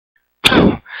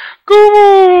Come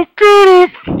on, get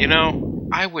him! You know,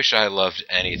 I wish I loved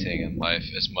anything in life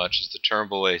as much as the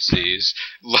Turnbull ACs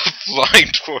love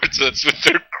flying towards us with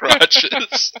their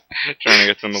crotches. Trying to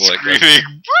get some of like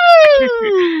screaming,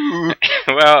 boo!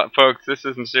 Well, folks, this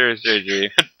isn't Serious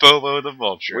JG. Bobo the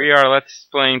Vulture. We are Let's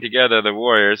Playing Together the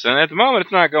Warriors, and at the moment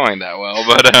it's not going that well,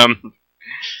 but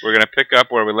we're going to pick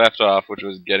up where we left off, which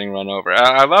was getting run over.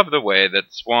 I love the way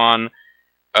that Swan,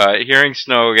 hearing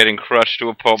Snow getting crushed to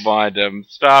a pulp behind him,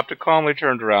 stopped and calmly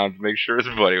turned around to make sure his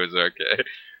buddy was okay.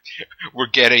 We're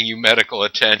getting you medical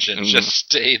attention. Just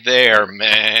stay there,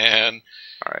 man.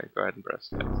 Alright, go ahead and press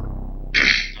that.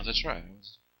 Oh, that's right.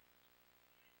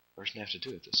 Person have to do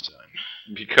it this time.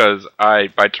 Because by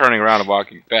turning around and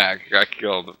walking back, I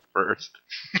killed first.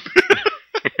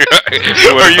 Are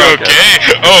you okay?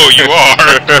 Oh, you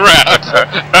are. Crap.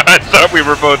 I thought we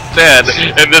were both dead,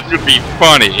 and this would be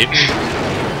funny.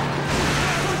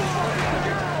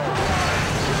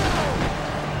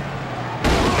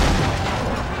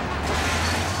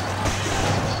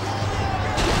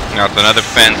 Now it's another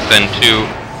fence and 2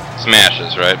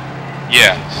 smashes, right?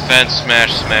 Yeah. Fence,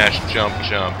 smash, smash, jump,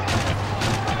 jump.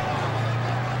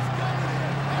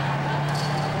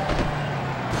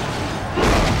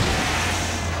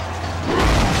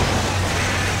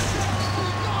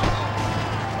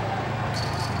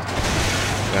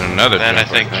 And another then jump,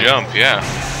 I think jump, yeah.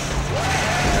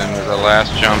 And there's a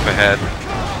last jump ahead.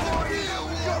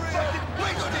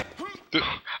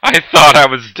 I thought I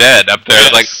was dead up there,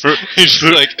 yes. He's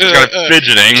like kind of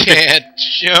fidgeting. Can't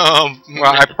jump.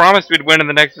 Well, I promised we'd win in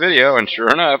the next video, and sure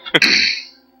enough.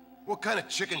 What kind of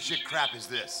chicken shit crap is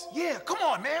this? Yeah, come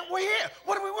on, man. We're here.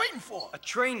 What are we waiting for? A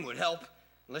train would help.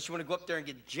 Unless you want to go up there and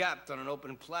get japped on an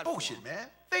open platform. Bullshit, man.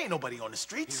 There ain't nobody on the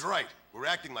streets. He's right. We're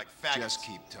acting like faggots. Just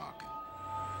keep talking.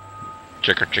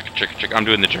 Chick. I'm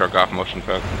doing the jerk off motion,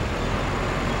 folks.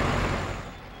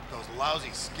 Those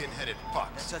lousy skin-headed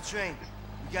fucks. That's our train.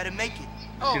 We gotta make it.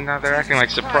 See, now they're acting like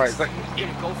surprised. Like, You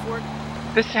gonna go for it?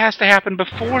 this has to happen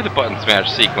before the button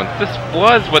smash sequence. This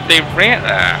was what they ran.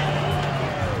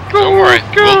 Don't worry,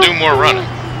 we'll do more running.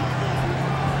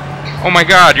 Oh my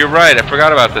God, you're right. I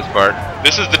forgot about this part.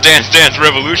 This is the Dance Dance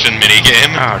Revolution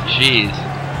minigame. Oh, jeez.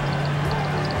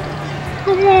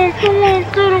 Come on,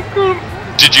 get him.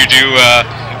 Did you do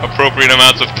appropriate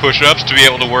amounts of push-ups to be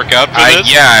able to work out for this?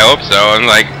 Yeah, I hope so. And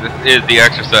like, this is the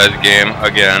exercise game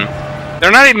again.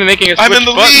 They're not even making a switch I'm in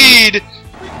the button. lead!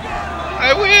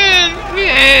 I win!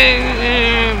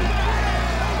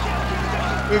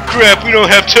 Oh, crap, we don't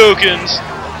have tokens.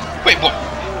 Wait, what?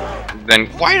 Then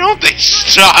Why don't they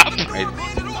stop?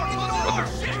 well,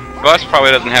 the bus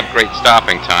probably doesn't have great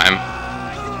stopping time.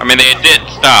 I mean, they did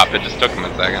stop. It just took them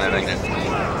a second, I think.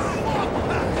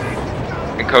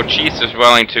 And Cochise is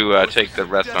willing to take the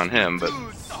rest on him, but...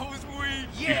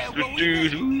 Yeah!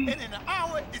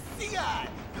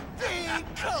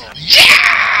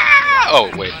 Oh,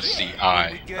 wait,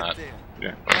 C-I, not...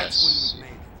 Yeah. S.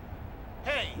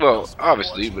 Well,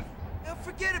 obviously, but...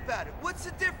 Forget about it. What's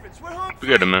the difference? We're home.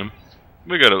 Forget him, man.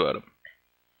 Forget about him.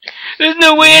 There's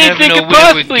no way We anything never could know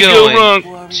where we're possibly go going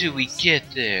wrong. till we get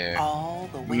there. All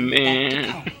the way Man.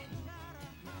 back to Cody.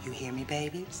 You hear me,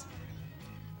 babies?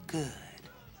 Good.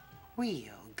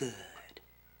 Real good.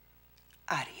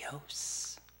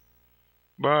 Adios.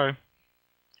 Bye.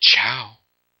 Ciao.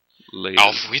 Later.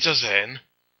 Auf Wiedersehen.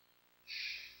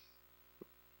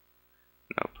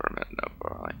 No permit, no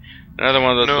barley. Another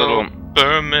one of those No little...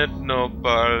 permit, no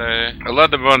barley. I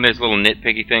love one of these little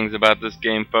nitpicky things about this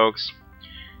game, folks.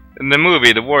 In the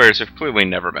movie, the Warriors have clearly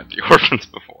never met the orphans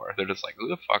before. They're just like, who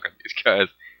the fuck are these guys?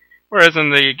 Whereas in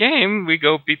the game, we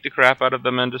go beat the crap out of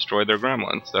them and destroy their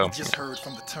gremlins, so... Just heard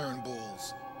from the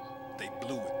Turnbulls. They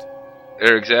blew it.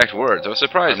 Their exact words. I was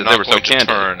surprised that they were so candid.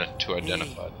 turn to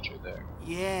identify that you're there.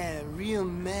 Yeah, real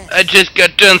mess. I just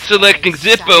got done selecting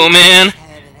Zippo, man!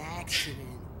 Had an accident.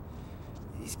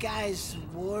 These guys are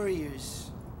warriors.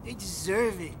 They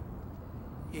deserve it.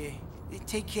 Yeah,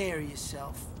 take care of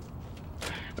yourself.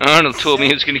 Arnold told me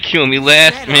he was gonna kill me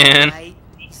last, man. Right.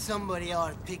 Somebody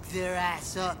ought to pick their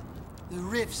ass up. The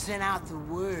Rift sent out the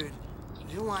word.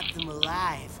 They want them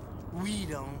alive. We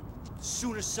don't. The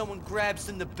sooner someone grabs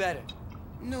them, the better.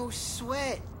 No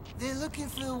sweat. They're looking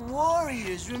for the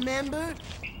warriors, remember?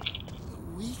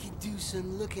 We could do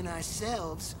some looking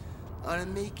ourselves. Ought to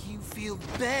make you feel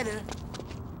better.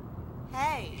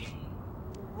 Hey,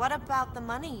 what about the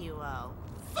money you owe?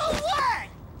 For what?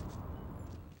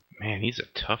 Man, he's a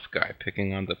tough guy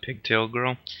picking on the pigtail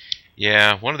girl.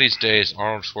 Yeah, one of these days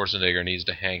Arnold Schwarzenegger needs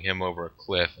to hang him over a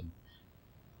cliff and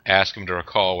ask him to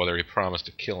recall whether he promised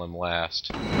to kill him last.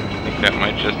 I think that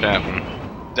might just happen.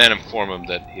 then inform him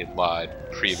that he had lied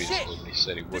previously when he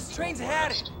said he wouldn't. This train's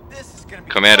had it. This is gonna be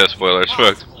Commando spoilers,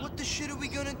 folks. What the shit are we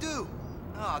gonna do?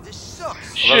 Oh, this sucks.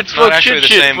 Although Shit, it's not fuck, actually the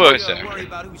shit, same fuck. voice Don't worry actor.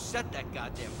 about who set that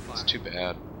goddamn fire. It's too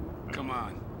bad. Come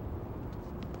on.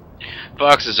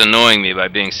 Fox is annoying me by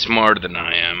being smarter than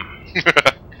I am.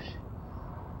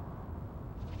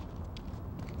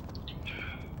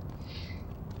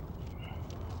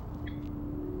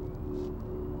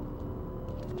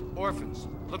 Orphans.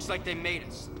 Looks like they made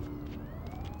us.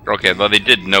 Okay, well they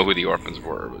did know who the orphans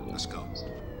were. But... Let's go.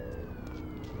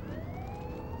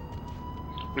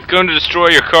 We're going to destroy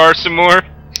your car some more?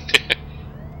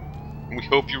 We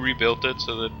hope you rebuilt it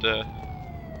so that,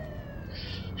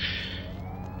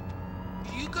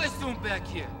 What are you guys doing back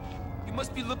here? You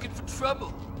must be looking for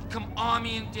trouble. Come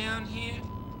armying down here,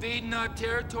 invading our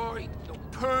territory. No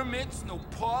permits, no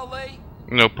Parley.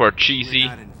 No We're Parcheesi.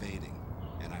 not invading,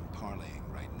 and I'm parlaying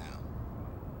right now.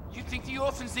 You think the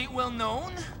orphans ain't well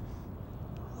known?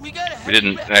 We gotta We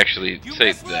didn't actually You say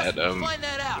mess with us, that. we'll find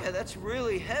that out. Yeah, that's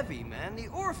really heavy, man. The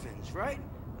orphans, right?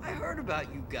 I heard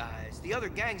about you guys. The other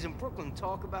gangs in Brooklyn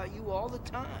talk about you all the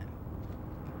time.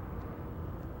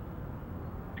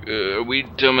 Are we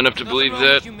dumb enough to There's believe nothing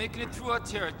wrong with that? you making it through our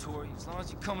territory, as long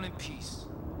as you're coming in peace.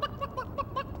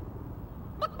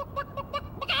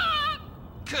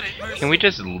 Cut it, Mercy. Can we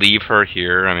just leave her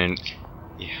here? I mean,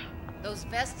 Those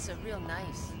vests are real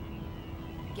nice.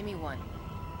 Give me one.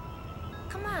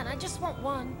 Come on, I just want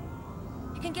one.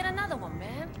 You can get another one,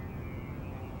 man.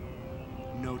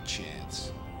 No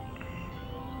chance.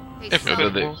 Hey, If son, no,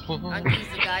 they- aren't these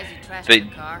the guys who trashed They-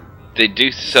 your car? they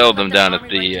do sell them Let down army at right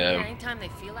the, through there anytime they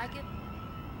feel like it.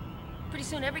 Pretty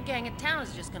soon every gang in town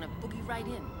is just gonna boogie right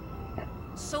in.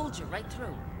 Soldier right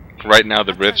through. right now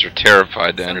the Brits are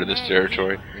terrified to enter this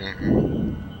territory.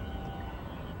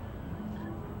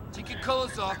 Take your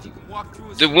colors off, you can walk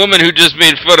through. The woman who just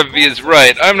made fun of me is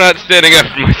right. I'm not standing up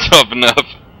for myself enough.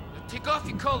 Now take off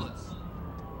your colors.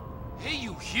 Hey,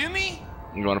 you hear me?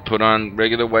 You want to put on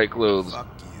regular white clothes. Fuck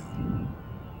you.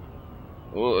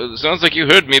 Well, it sounds like you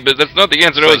heard me, but that's not the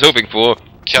answer I was hoping for.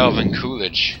 Calvin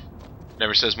Coolidge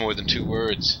never says more than 2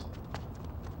 words.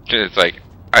 It's like,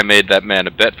 I made that man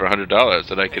a bet for $100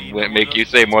 that I could make you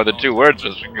say more than 2 words,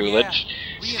 Mr. Coolidge.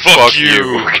 Fuck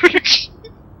you.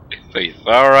 So you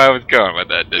saw where I was going with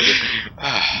that, did you?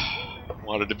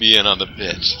 Wanted to be in on the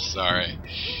bit. Sorry.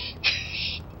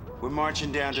 We're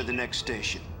marching down to the next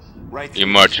station. Right. You're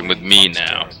marching with me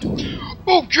now.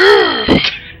 Oh yeah!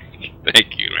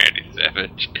 Thank you, Randy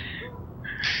Savage.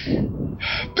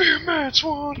 Be a man,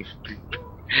 Swan.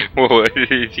 Whoa,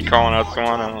 is he calling out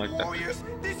Swan? I don't like that. Warriors,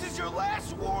 this is your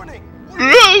last warning.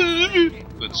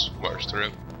 Let's march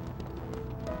through.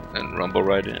 And rumble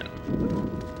right in.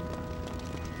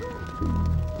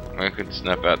 I could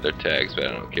snuff out their tags, but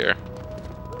I don't care.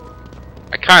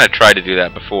 I kind of tried to do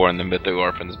that before in the Mythic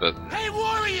Orphans, but Hey,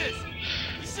 warriors!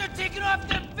 You should have taken off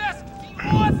that vest. The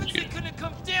orphans they couldn't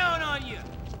come down on you.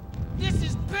 This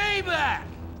is payback.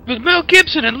 with Mel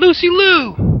Gibson and Lucy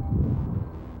Liu.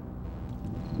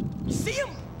 You see him?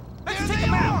 Let's take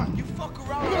him out. You fuck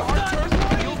around with our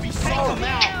turn, you'll be so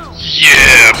out.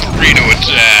 Yeah, burrito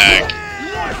attack.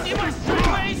 You want to see my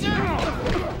string laser?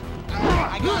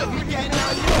 I got you getting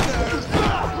out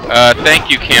of Thank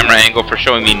you, camera angle, for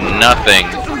showing me nothing.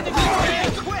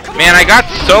 Man, I got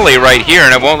Sully right here,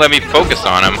 and it won't let me focus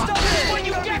on him. When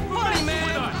you get funny,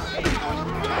 man.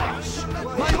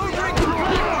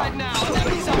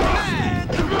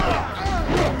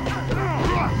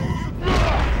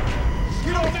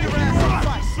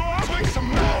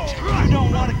 You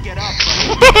don't want to get up.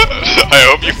 I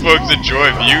hope you folks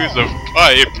enjoy views of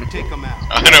pipe. Take him out.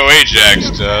 I know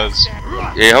Ajax does.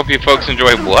 Yeah, I hope you folks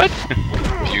enjoy what?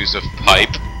 Views of pipe.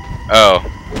 Oh.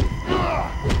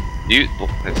 You...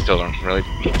 I still don't really...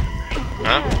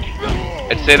 Huh?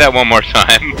 I'd say that one more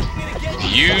time.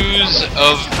 Views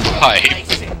of pipe.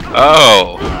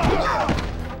 Oh.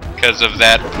 Because of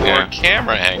that poor Yeah.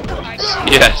 camera angle.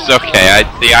 Yes, okay.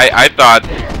 I thought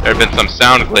there had been some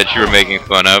sound glitch you were making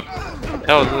fun of. What the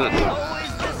hell is this?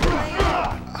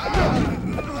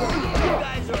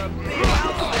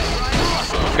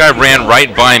 This guy ran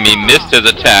right by me, missed his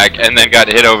attack, and then got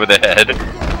hit over the head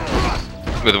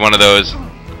with one of those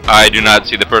I do not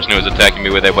see the person who is attacking me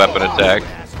with a weapon attack.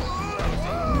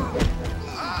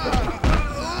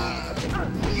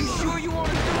 You sure you want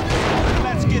to do this?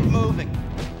 Let's get moving.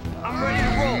 I'm ready to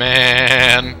roll.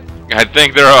 Man. I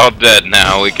think they're all dead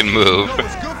now. We can move.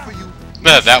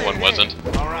 No, that one wasn't.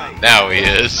 All right. Now he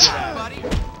is.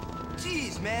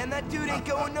 Jeez, man, that dude ain't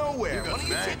going nowhere. Why don't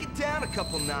you take it down a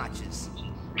couple notches?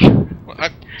 I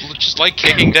just like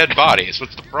kicking dead bodies.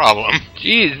 What's the problem?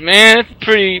 Jeez, man, it's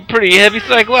pretty heavy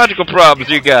psychological problems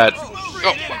you got.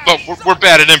 Oh, we're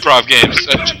bad at improv games.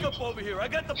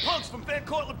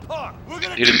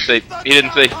 He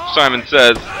didn't say Simon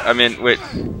Says. I mean, wait.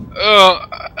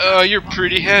 You're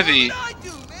pretty heavy.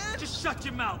 Just shut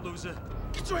your mouth, loser.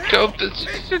 Don't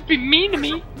just be mean to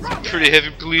me. Pretty heavy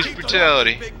police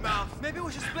brutality. Maybe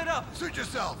we should split up. Suit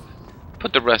yourself.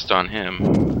 Put the rest on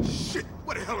him. Shit,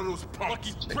 what the hell are those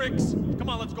punks? Lucky pricks. Come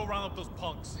on, let's go round up those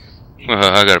punks.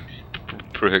 I got a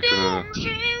prick.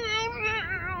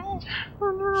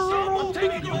 We're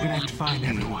gonna have to find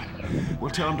everyone.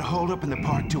 We'll tell them to hold up in the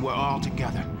park till we're all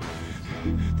together.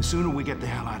 The sooner we get the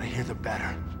hell out of here, the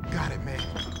better. Got it, man.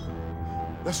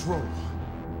 Let's roll.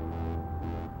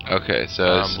 Okay,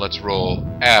 so let's roll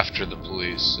after the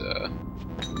police.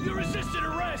 You resisted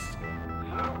arrest.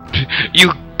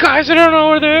 you guys, I don't know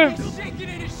where they're. He's shaking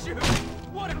in his shoes.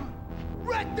 What a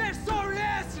rat their sorry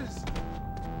asses.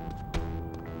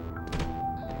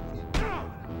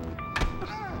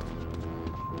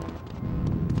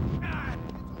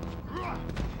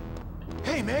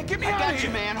 Hey, man, get me I out got of you,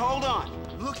 here. man. Hold on.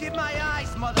 Look at my eyes,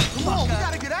 motherfucker. Come on, we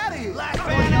gotta get out of here. Last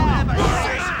man alive.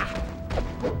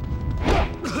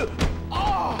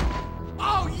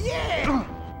 Oh yeah!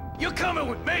 You're coming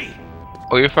with me.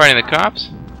 Oh, you're fighting the cops?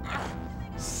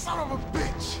 Son of a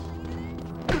bitch.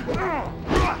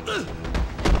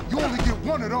 You only get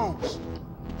one of those.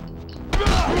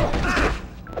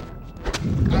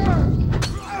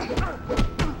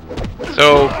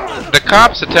 So, the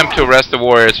cops attempt to arrest the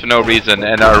warriors for no reason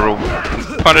and are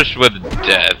punished with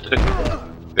death,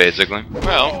 basically.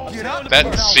 Well,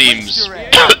 that seems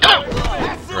right.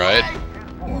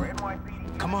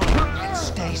 Come on, and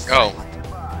stay safe. Oh,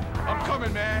 I'm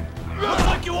coming, man. Looks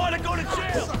like you want to go to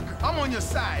jail. I'm on your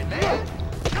side, man.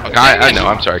 Okay, I know,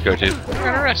 I'm sorry, Coach. I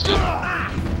got arrested.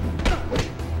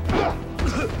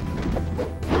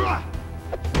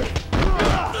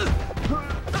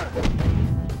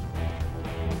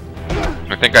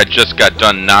 I think I just got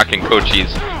done knocking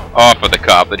Cochise off of the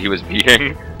cop that he was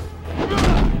beating.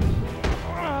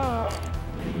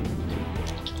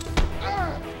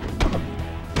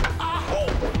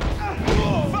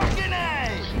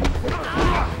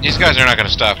 These guys are not going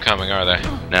to stop coming, are they?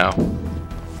 No.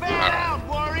 Down,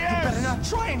 warriors. Better not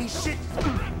try any shit.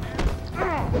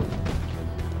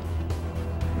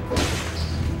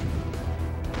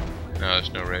 No,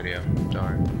 there's no radio.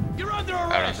 Darn. You're under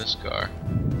Out arrest. of this car.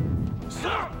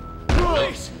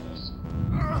 Police.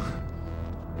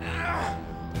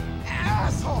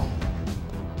 Asshole.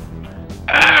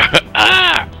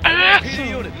 PD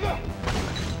unit.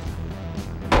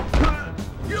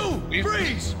 You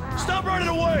freeze! Stop running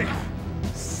away!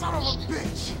 Son of a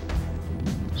bitch.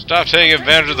 Stop taking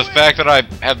advantage of the fact that I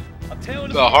have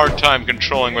a hard time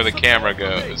controlling where the camera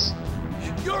goes.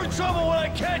 You're in trouble when I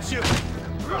catch you!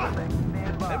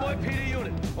 NYPD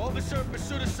unit, officer in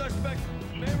pursuit of suspect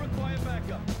may require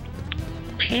backup.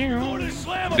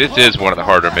 This is one of the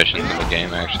harder missions in the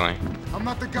game, actually. I'm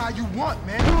not the guy you want,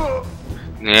 man.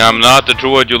 Yeah, I'm not the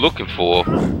droid you're looking for.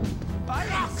 Come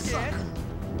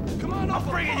on, I'm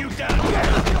bringing you down!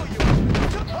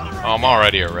 Oh, I'm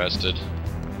already arrested.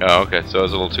 Oh, okay, so I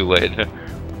was a little too late.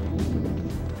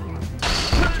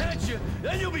 Catch you,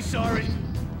 then you'll be sorry.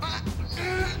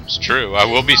 It's true. I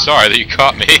will be sorry that you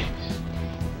caught me.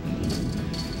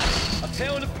 I'm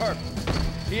tailing the perp.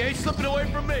 He ain't slipping away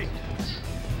from me.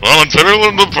 Well, I'm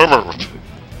tailing the perp.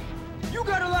 You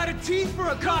got a lot of teeth for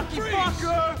a cocky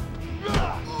fucker.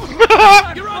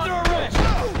 You're under arrest.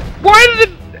 Why are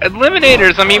the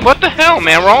eliminators? I mean, what the hell,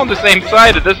 man? We're all on the same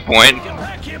side at this point. Get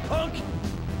back here, punk.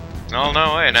 Oh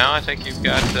no! Wait, now I think you've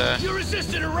got. You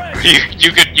resisted arrest.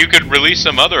 You could release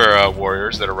some other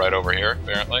warriors that are right over here.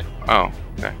 Apparently. Oh,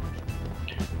 okay.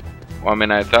 Well, I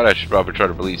mean, I thought I should probably try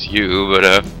to release you,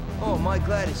 but Oh, my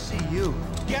glad to see you.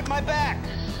 Get my back.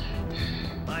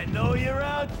 I know you're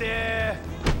out there.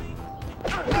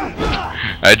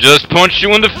 I just punched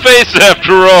you in the face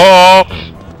after all.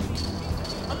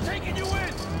 I'm taking you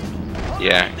in.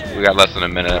 Yeah, we got less than a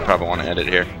minute. I probably want to end it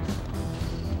here.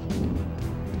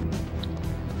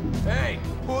 Hey,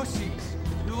 pussies.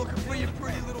 You looking for your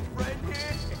pretty little friend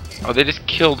here? Oh, they just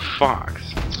killed Fox.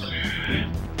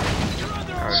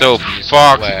 So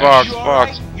Fox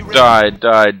died,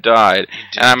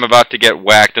 and I'm about to get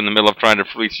whacked in the middle of trying to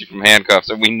release you from handcuffs,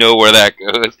 and we know where that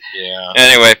goes. Yeah.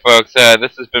 Anyway, folks,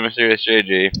 this has been Mysterious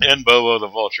JG. And Bobo the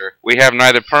Vulture. We have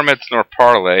neither permits nor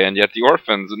Parley, and yet the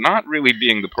orphans not really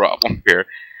being the problem here.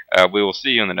 We will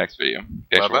see you in the next video.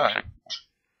 Thanks for Bye-bye. watching.